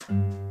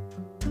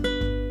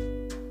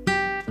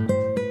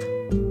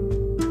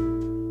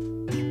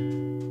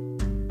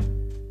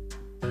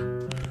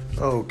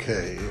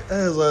Okay,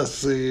 as I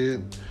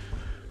said,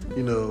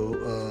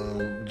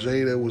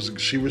 Jada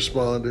she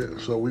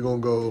responded, so we're gonna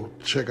go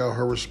check out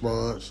her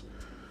response,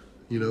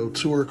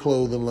 to her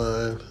clothing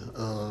line.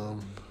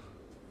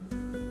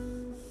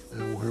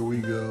 And here we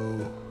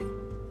go.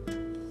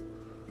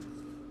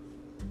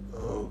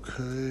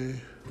 Okay.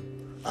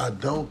 I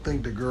don't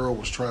think the girl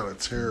was trying to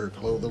tear her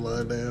clothing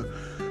line down,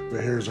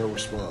 but here's her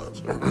response.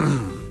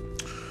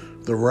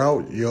 The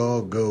route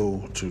y'all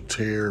go to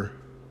tear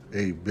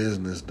a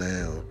business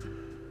down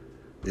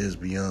is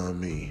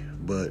beyond me,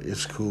 but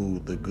it's cool.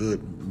 The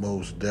good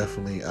most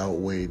definitely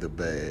outweigh the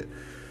bad,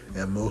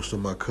 and most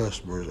of my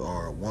customers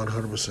are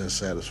 100%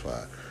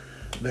 satisfied.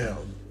 Now,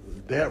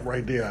 that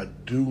right there, I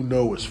do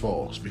know is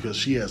false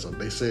because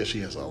they said she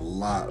has a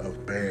lot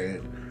of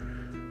bad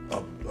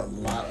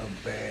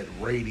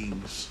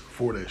ratings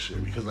for that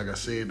shit. Because like I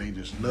said, they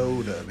just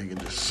know that they can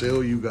just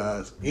sell you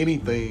guys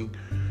anything,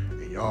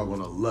 and y'all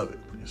gonna love it.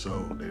 So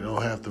they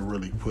don't have to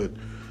really put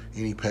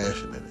any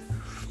passion in it.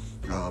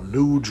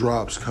 New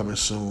drops coming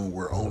soon.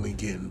 We're only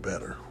getting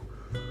better.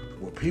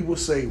 When people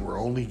say we're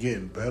only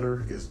getting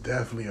better, it's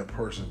definitely a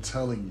person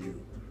telling you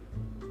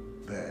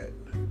that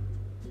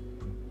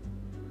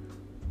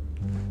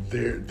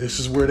this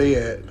is where they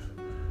at.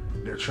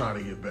 They're trying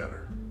to get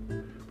better.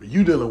 But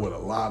you dealing with a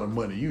lot of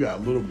money. You got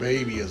a little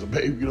baby as a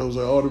baby, you know what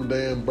I'm saying? All them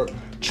damn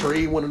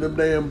trade one of them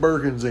damn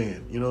Birkins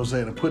in, you know what I'm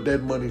saying? And put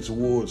that money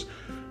towards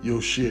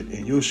your shit,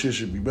 and your shit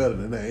should be better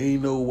than that.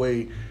 Ain't no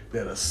way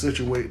that a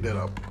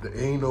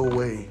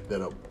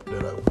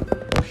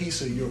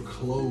piece of your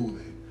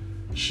clothing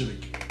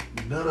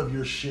none of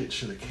your shit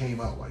should have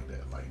came out like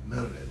that. Like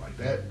none of that. Like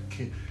that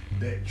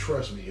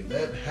trust me, if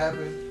that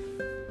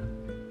happened,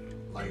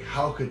 like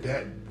how could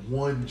that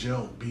one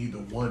jump be the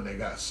one that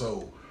got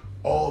sold?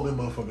 All them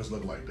motherfuckers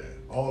look like that.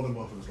 All them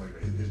motherfuckers like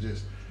that. It's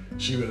just,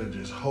 she better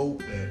just hope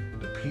that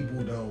the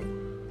people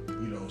don't,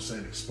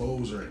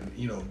 expose her. And,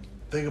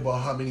 think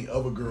about how many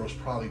other girls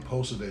probably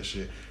posted that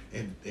shit.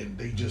 And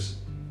they just,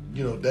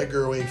 that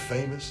girl ain't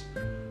famous.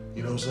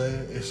 You know what I'm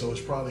saying? And so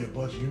it's probably a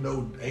bunch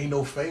of, ain't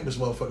no famous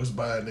motherfuckers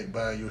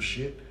buying your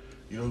shit.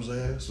 You know what I'm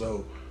saying?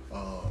 So,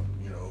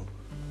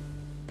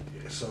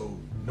 so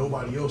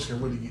nobody else can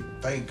really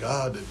thank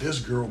God that this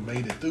girl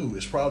made it through.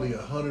 It's probably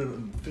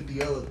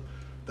 150,000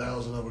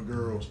 other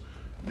girls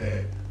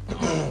that,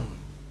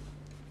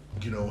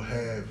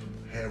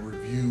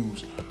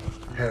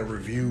 have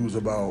reviews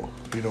about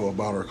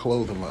her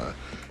clothing line.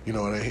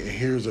 And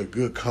here's a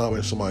good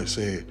comment somebody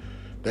said.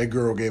 That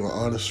girl gave an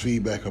honest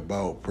feedback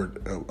about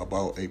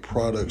a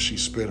product she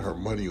spent her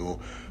money on.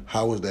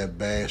 How was that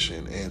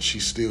bashing? And she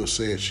still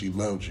said she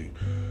loved you.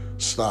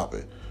 Stop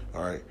it.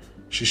 All right.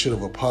 She should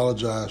have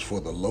apologized for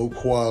the low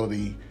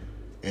quality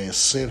and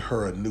sent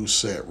her a new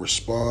set.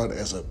 Respond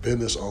as a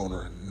business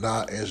owner,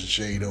 not as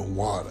Jada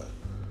Wada.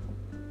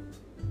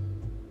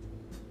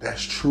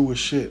 That's true as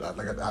shit. I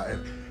got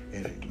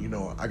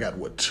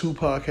 2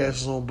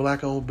 podcasts on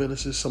black-owned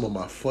businesses. Some of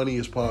my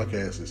funniest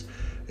podcasts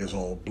is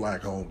on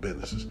black-owned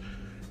businesses.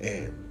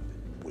 And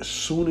as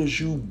soon as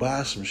you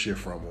buy some shit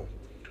from them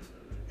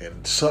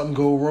and something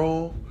go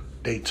wrong,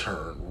 they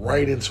turn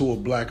right into a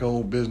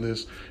black-owned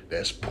business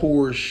that's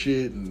poor as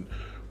shit, and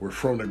we're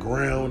from the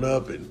ground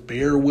up, and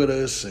bear with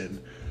us,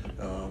 and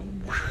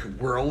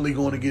we're only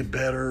going to get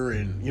better,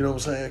 and you know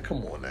what I'm saying?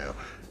 Come on now.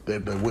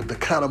 With the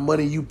kind of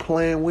money you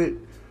playing with,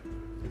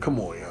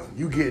 come on,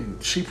 young.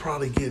 She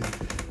probably getting,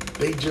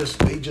 they just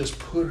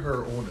put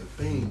her on a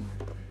thing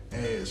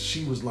as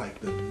she was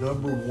like the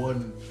number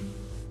one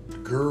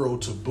girl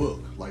to book.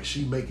 Like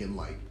she making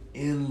like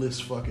endless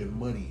fucking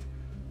money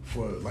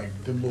for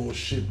like them little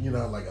shit,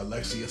 like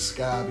Alexia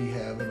Sky be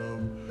having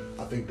them.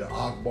 I think the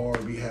Akbar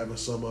be having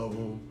some of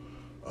them.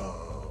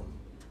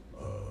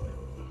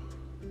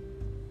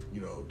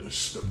 The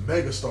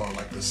megastar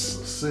like the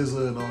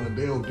SZA and all that,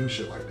 they don't do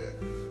shit like that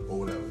or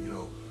whatever.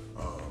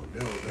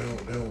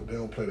 They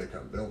don't play that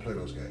they don't play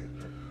those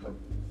games.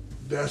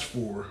 That's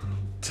for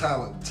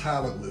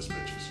talentless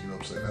bitches. You know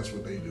what I'm saying? That's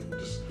what they do.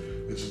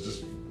 It's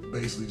just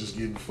basically just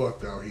getting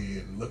fucked out here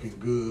and looking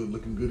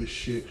good as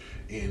shit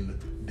in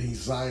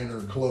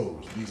designer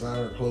clothes.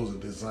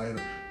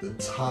 The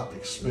top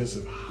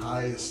expensive,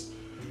 highest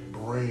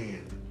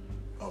brand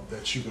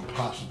that you can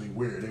possibly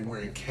wear. They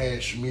wearing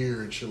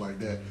cashmere and shit like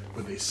that,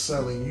 but they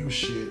selling you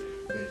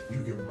shit that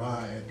you can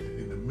buy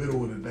in the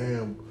middle of the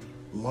damn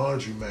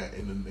laundromat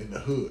in the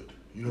hood.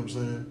 You know what I'm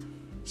saying?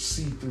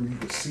 See-through, you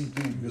can see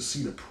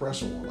the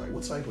press on. Like,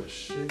 what type of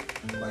shit?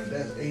 Like,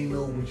 that ain't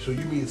no... So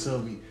you mean to tell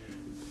me...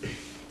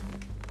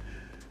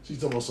 She's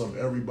talking about something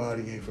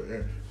everybody ain't for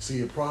air. See,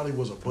 it probably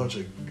was a bunch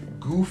of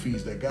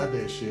goofies that got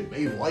that shit.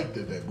 They liked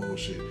that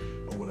bullshit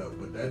or whatever.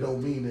 But that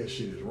don't mean that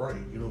shit is right.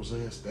 You know what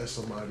I'm saying? That's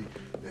somebody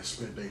that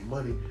spent their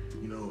money,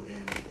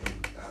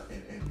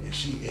 and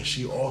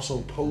she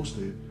also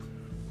posted,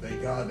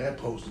 thank God that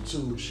posted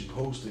too. She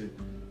posted,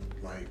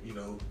 like,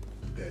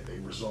 that they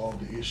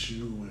resolved the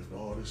issue and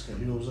all this kind,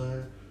 you know what I'm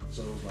saying?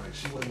 So it was like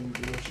she wasn't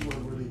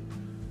really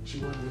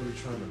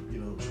trying to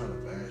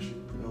bash it,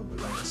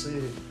 But like I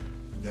said,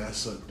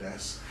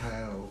 that's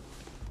how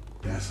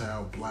That's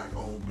how black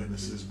owned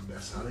businesses,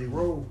 that's how they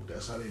roll.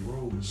 That's how they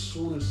roll. As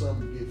soon as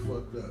something get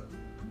fucked up,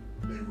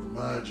 they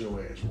remind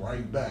your ass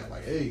right back.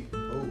 Like, hey,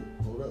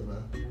 hold up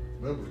now.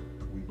 Remember,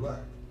 we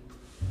black.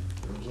 You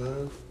know what I'm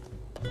saying?